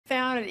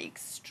found it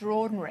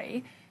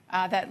extraordinary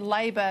that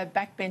Labor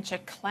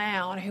backbencher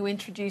clown who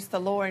introduced the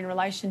law in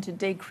relation to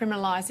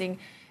decriminalising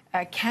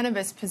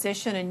cannabis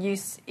possession and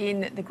use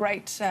in the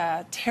great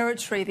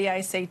territory of the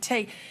ACT.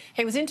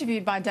 He was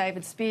interviewed by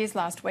David Spears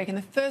last week, and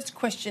the first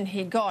question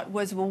he got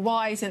was, well,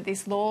 why isn't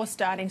this law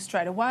starting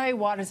straight away?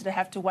 Why does it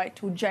have to wait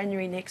till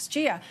January next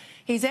year?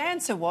 His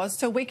answer was,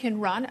 so we can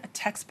run a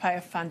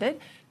taxpayer-funded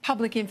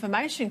public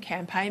information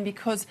campaign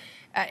because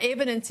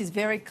evidence is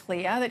very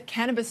clear that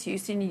cannabis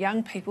use in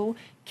young people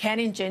can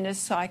engender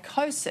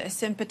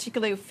psychosis, and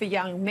particularly for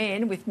young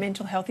men with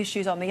mental health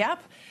issues on the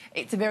up.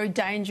 It's a very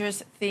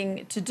dangerous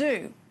thing to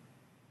do.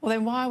 Well,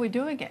 then why are we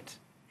doing it?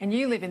 And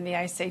you live in the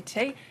ACT.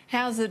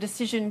 How's the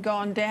decision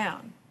gone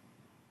down?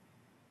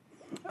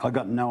 I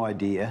got no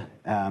idea.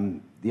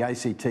 The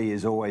ACT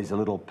is always a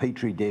little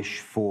petri dish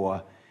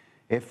for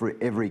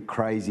every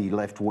crazy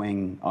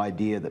left-wing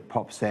idea that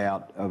pops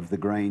out of the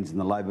Greens and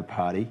the Labor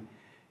Party,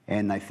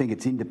 and they think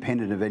it's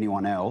independent of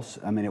anyone else.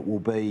 I mean, it will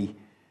be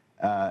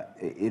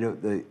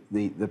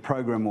the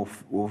program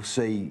will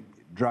see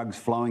drugs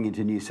flowing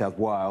into New South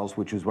Wales,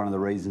 which was one of the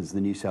reasons the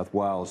New South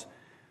Wales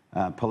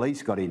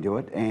police got into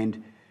it.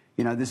 And,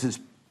 you know, this is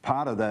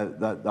part of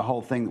the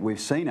whole thing that we've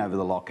seen over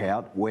the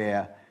lockout,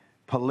 where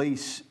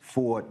police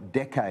for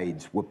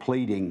decades were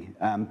pleading,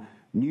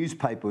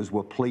 newspapers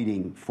were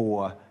pleading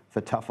for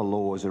tougher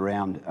laws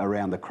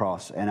around the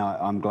cross. And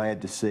I'm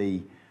glad to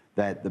see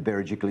that the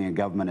Berejiklian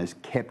government has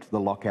kept the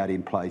lockout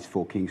in place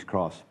for King's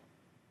Cross.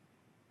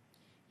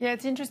 Yeah,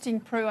 it's interesting,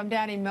 Prue. I'm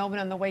down in Melbourne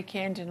on the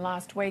weekend and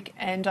last week,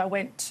 and I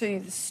went to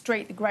the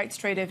street, the great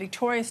street of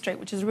Victoria Street,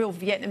 which is a real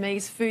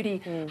Vietnamese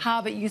foodie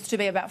hub. It used to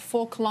be about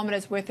 4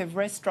 kilometres worth of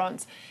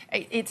restaurants.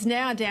 It's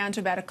now down to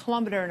about 1.5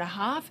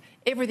 kilometres.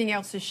 Everything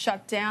else is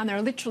shut down. There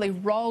are literally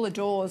roller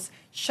doors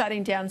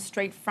shutting down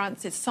street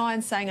fronts. There's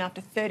signs saying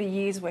after 30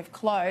 years we've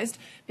closed,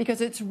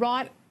 because it's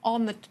right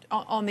on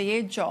the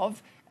edge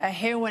of a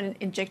heroin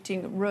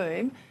injecting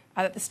room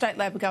that the state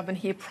Labor government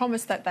here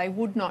promised that they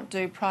would not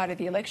do prior to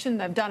the election.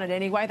 They've done it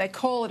anyway. They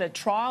call it a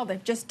trial.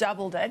 They've just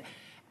doubled it.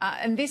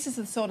 And this is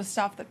the sort of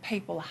stuff that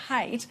people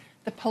hate.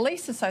 The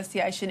Police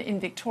Association in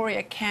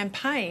Victoria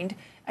campaigned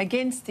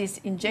against this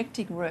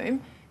injecting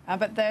room,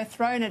 but they're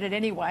thrown at it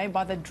anyway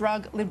by the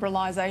drug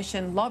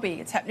liberalisation lobby.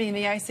 It's happening in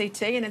the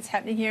ACT and it's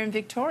happening here in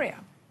Victoria.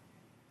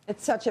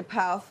 It's such a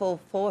powerful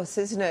force,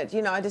 isn't it?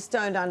 You know, I just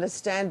don't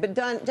understand. But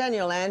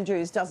Daniel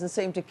Andrews doesn't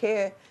seem to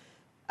care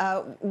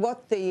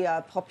what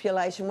the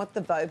population, what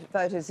the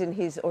voters in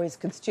his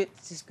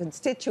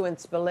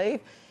constituents believe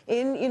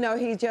in. You know,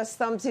 he just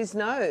thumbs his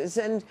nose,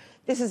 and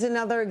this is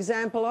another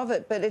example of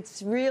it. But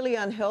it's really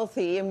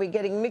unhealthy, and we're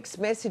getting mixed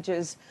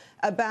messages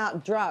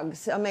about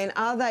drugs. I mean,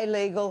 are they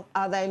legal?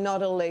 Are they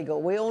not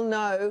illegal? We all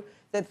know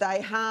that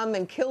they harm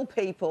and kill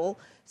people.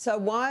 So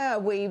why are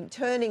we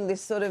turning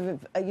this sort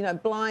of,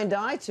 blind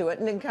eye to it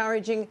and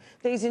encouraging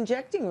these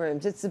injecting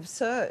rooms? It's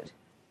absurd.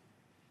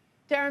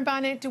 Darren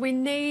Barnett, do we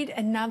need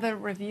another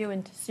review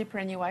into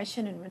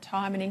superannuation and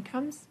retirement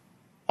incomes?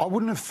 I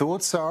wouldn't have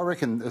thought so. I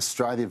reckon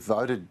Australia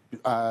voted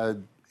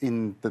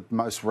in the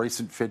most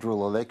recent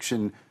federal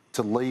election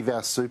to leave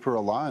our super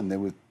alone. There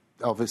were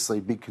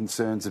obviously big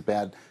concerns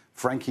about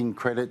franking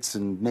credits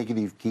and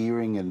negative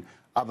gearing and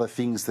other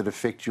things that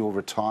affect your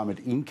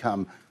retirement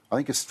income. I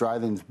think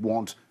Australians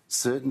want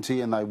certainty,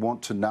 and they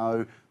want to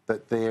know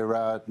that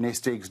their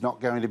nest egg's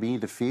not going to be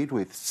interfered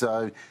with.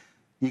 So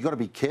you've got to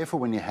be careful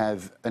when you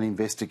have an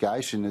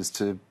investigation as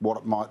to what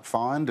it might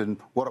find and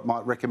what it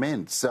might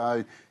recommend.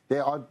 So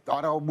yeah,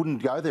 I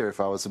wouldn't go there if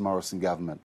I was the Morrison government.